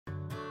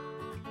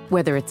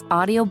Whether it's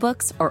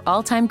audiobooks or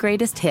all-time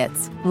greatest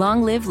hits,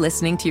 long live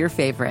listening to your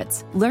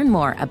favorites. Learn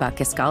more about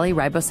Kisqali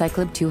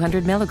Ribociclib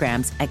 200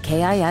 milligrams at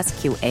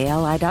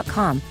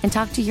KISQALI.com and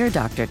talk to your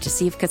doctor to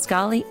see if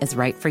Kisqali is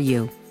right for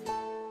you.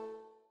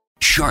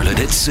 Charlotte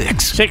at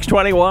 6.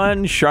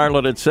 6:21,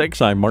 Charlotte at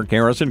 6. I'm Mark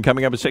Harrison.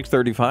 Coming up at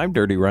 6:35,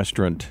 Dirty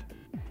Restaurant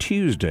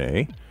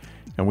Tuesday.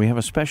 And we have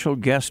a special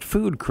guest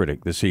food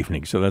critic this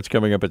evening, so that's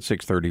coming up at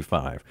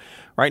 6:35.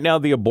 Right now,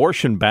 the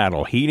abortion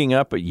battle heating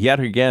up yet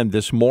again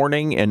this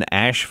morning in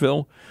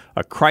Asheville.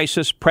 A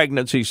crisis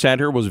pregnancy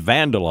center was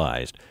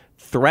vandalized.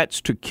 Threats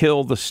to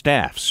kill the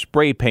staff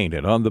spray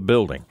painted on the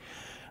building.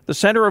 The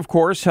center, of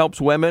course, helps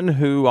women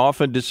who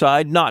often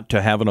decide not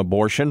to have an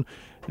abortion.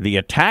 The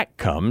attack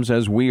comes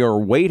as we are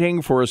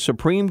waiting for a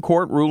Supreme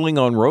Court ruling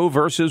on Roe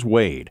versus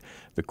Wade.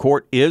 The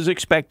court is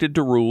expected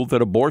to rule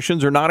that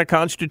abortions are not a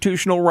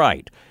constitutional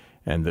right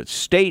and that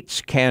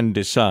states can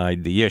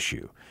decide the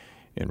issue.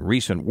 In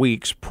recent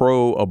weeks,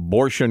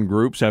 pro-abortion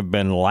groups have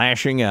been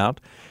lashing out.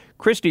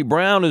 Christy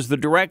Brown is the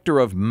director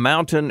of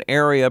Mountain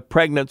Area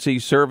Pregnancy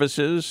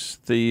Services,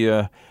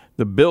 the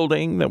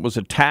building that was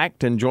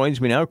attacked, and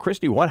joins me now.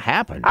 Christy, what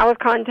happened? I was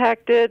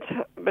contacted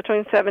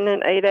between 7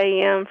 and 8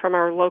 a.m. from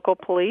our local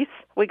police.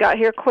 We got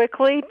here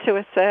quickly to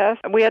assess.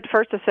 We had to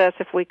first assess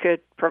if we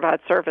could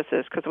provide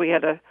services because we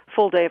had a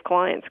full day of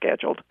clients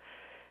scheduled.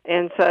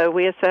 And so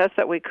we assessed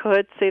that we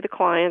could see the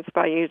clients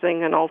by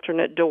using an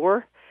alternate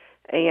door.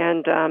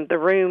 And the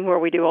room where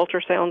we do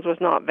ultrasounds was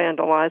not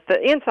vandalized. The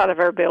inside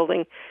of our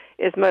building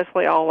is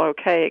mostly all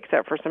okay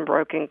except for some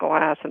broken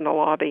glass in the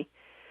lobby.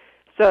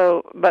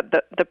 So, but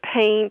the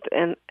paint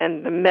and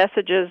the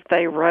messages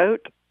they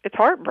wrote, it's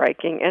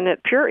heartbreaking, and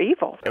it's pure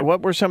evil.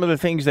 What were some of the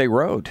things they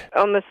wrote?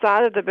 On the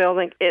side of the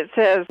building, it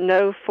says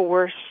no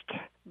forced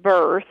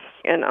births,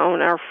 and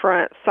on our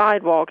front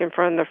sidewalk in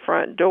front of the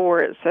front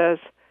door, it says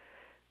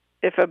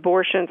if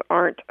abortions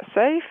aren't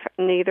safe,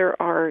 neither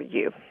are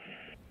you.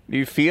 Do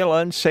you feel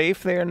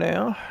unsafe there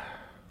now?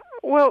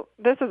 Well,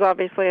 this is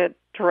obviously a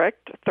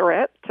direct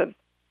threat to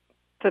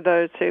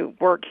those who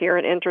work here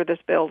and enter this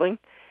building.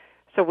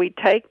 So we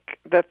take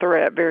the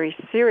threat very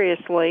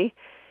seriously.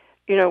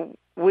 You know,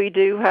 we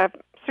do have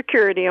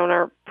security on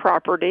our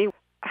property.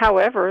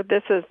 However,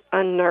 this is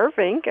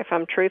unnerving, if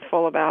I'm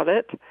truthful about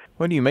it.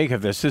 What do you make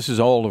of this? This is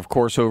all, of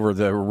course, over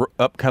the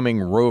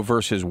upcoming Roe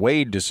versus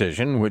Wade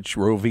decision, which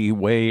Roe v.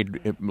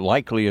 Wade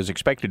likely is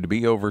expected to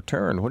be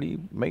overturned. What do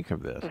you make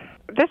of this?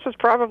 This was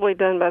probably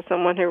done by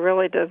someone who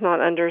really does not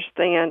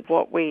understand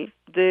what we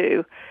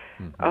do.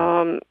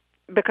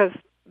 Because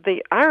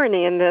the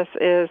irony in this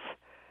is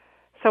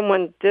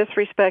someone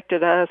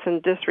disrespected us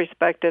and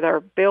disrespected our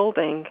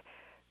building,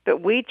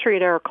 but we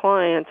treat our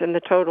clients in the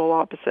total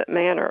opposite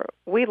manner.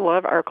 We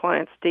love our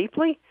clients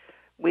deeply.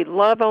 We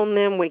love on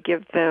them. We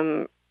give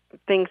them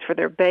things for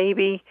their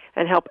baby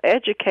and help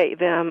educate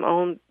them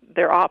on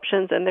their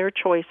options and their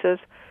choices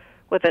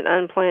with an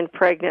unplanned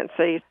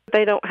pregnancy.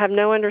 They don't have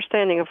no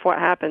understanding of what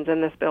happens in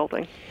this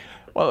building.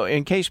 Well,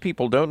 in case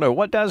people don't know,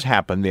 what does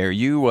happen there?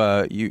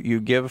 You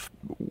give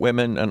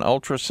women an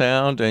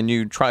ultrasound and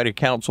you try to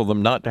counsel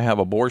them not to have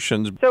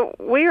abortions. So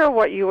we are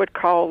what you would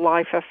call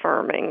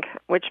life-affirming,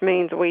 which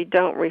means we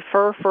don't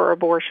refer for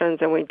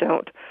abortions and we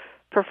don't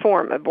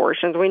perform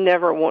abortions. We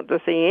never want to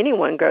see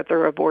anyone go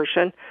through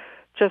abortion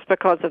just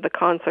because of the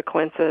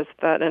consequences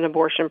that an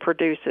abortion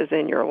produces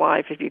in your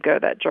life if you go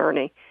that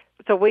journey.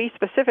 So we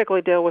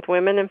specifically deal with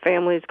women and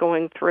families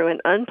going through an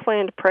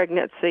unplanned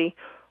pregnancy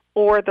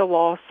or the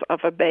loss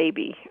of a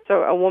baby.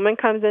 So a woman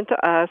comes into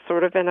us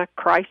sort of in a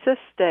crisis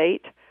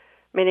state.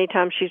 Many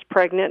times she's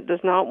pregnant,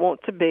 does not want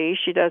to be.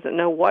 She doesn't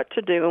know what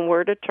to do and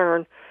where to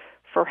turn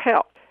for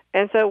help.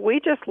 And so we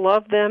just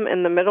love them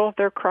in the middle of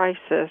their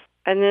crisis.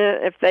 And then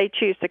if they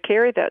choose to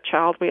carry that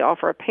child, we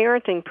offer a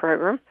parenting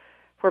program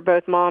where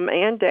both mom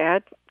and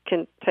dad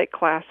can take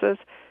classes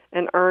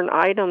and earn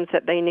items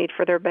that they need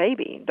for their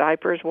baby,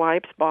 diapers,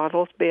 wipes,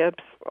 bottles,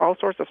 bibs, all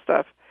sorts of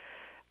stuff.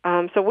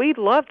 So we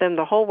love them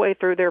the whole way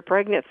through their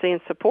pregnancy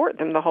and support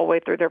them the whole way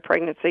through their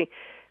pregnancy.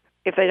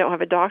 If they don't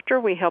have a doctor,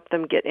 we help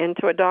them get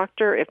into a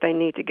doctor. If they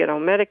need to get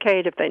on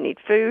Medicaid, if they need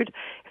food,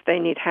 if they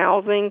need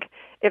housing,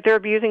 if they're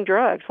abusing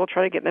drugs, we'll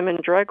try to get them in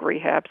drug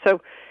rehab.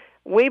 So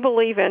we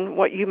believe in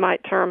what you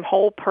might term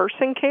whole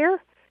person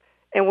care,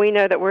 and we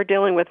know that we're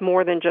dealing with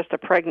more than just a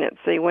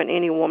pregnancy when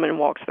any woman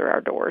walks through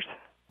our doors.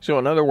 So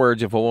in other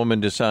words, if a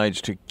woman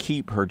decides to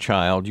keep her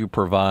child, you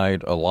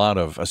provide a lot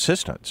of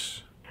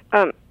assistance.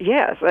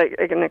 Yes,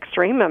 an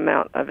extreme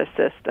amount of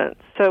assistance.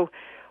 So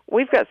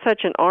we've got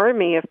such an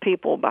army of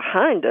people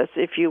behind us,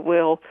 if you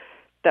will,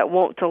 that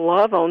want to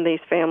love on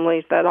these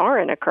families that are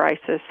in a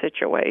crisis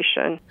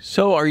situation.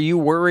 So are you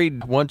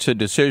worried once a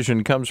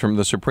decision comes from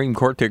the Supreme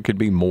Court there could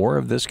be more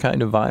of this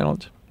kind of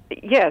violence?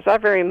 Yes, I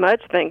very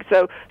much think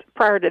so.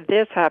 Prior to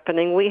this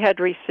happening, we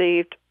had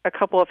received a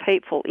couple of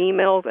hateful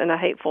emails and a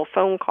hateful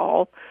phone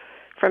call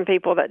from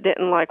people that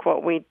didn't like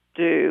what we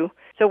do.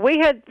 So we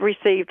had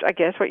received, I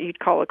guess, what you'd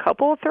call a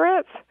couple of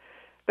threats.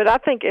 But I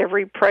think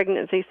every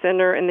pregnancy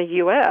center in the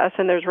U.S.,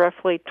 and there's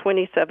roughly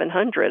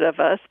 2,700 of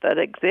us that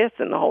exist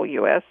in the whole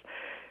U.S.,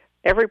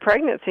 every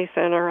pregnancy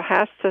center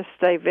has to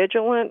stay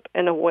vigilant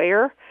and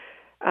aware.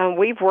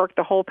 We've worked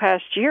the whole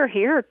past year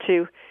here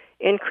to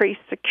increase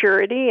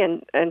security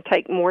and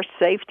take more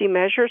safety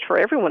measures for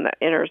everyone that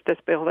enters this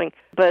building.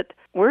 But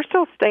we're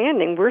still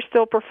standing. We're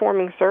still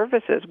performing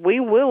services. We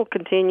will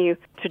continue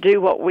to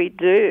do what we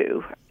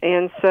do.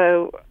 And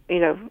so,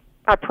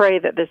 I pray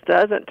that this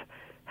doesn't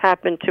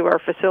happen to our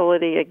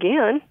facility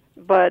again,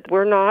 but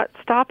we're not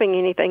stopping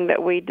anything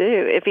that we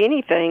do. If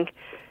anything,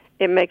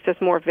 it makes us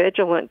more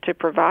vigilant to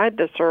provide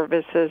the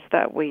services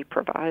that we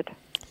provide.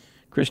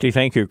 Christy,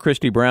 thank you.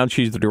 Christy Brown,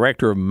 she's the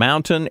director of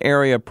Mountain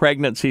Area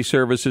Pregnancy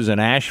Services in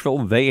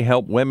Asheville. They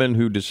help women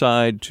who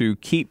decide to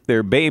keep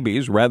their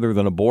babies rather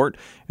than abort,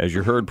 as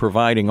you heard,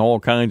 providing all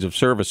kinds of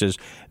services.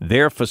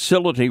 Their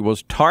facility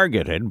was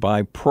targeted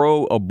by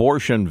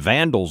pro-abortion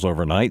vandals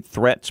overnight,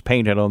 threats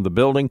painted on the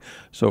building.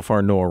 So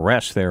far, no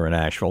arrests there in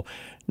Asheville.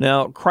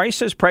 Now,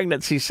 crisis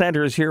pregnancy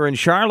centers here in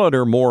Charlotte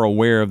are more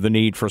aware of the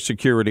need for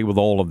security with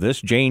all of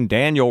this. Jane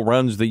Daniel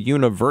runs the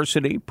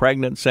University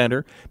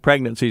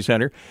Pregnancy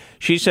Center.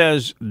 She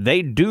says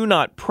they do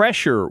not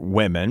pressure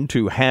women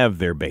to have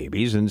their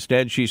babies.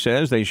 Instead, she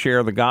says they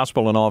share the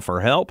gospel and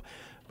offer help.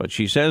 But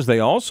she says they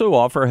also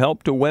offer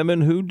help to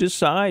women who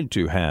decide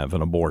to have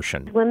an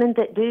abortion. Women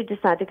that do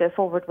decide to go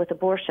forward with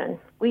abortion,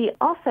 we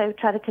also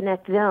try to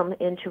connect them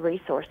into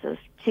resources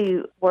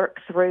to work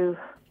through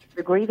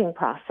the grieving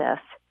process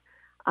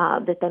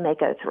that they may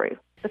go through,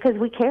 because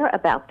we care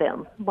about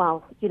them.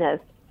 While,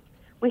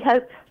 we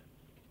hope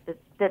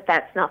that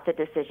that's not the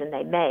decision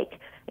they make.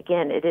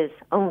 Again, it is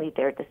only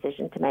their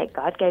decision to make.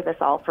 God gave us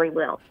all free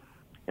will,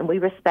 and we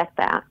respect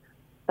that.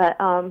 But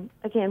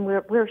again,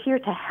 we're here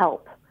to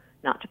help,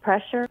 not to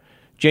pressure.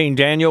 Jane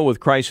Daniel with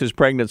Crisis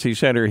Pregnancy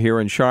Center here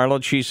in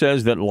Charlotte. She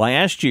says that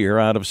last year,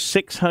 out of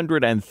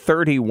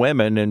 630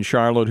 women in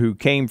Charlotte who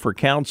came for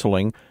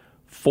counseling,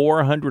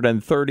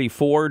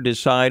 434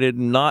 decided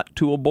not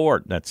to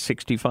abort. That's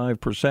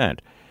 65%.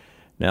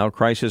 Now,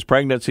 Crisis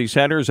Pregnancy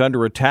Center is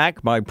under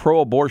attack by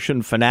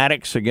pro-abortion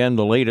fanatics. Again,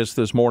 the latest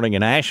this morning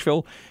in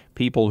Asheville.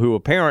 People who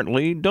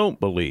apparently don't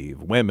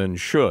believe women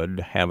should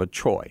have a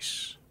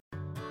choice.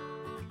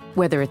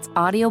 Whether it's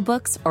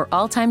audiobooks or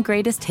all-time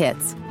greatest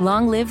hits,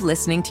 long live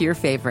listening to your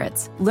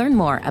favorites. Learn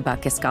more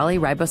about Kisqali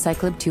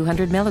Ribociclib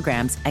 200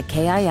 milligrams at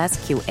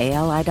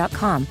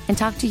KISQALI.com and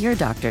talk to your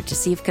doctor to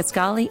see if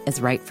Kisqali is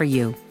right for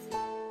you.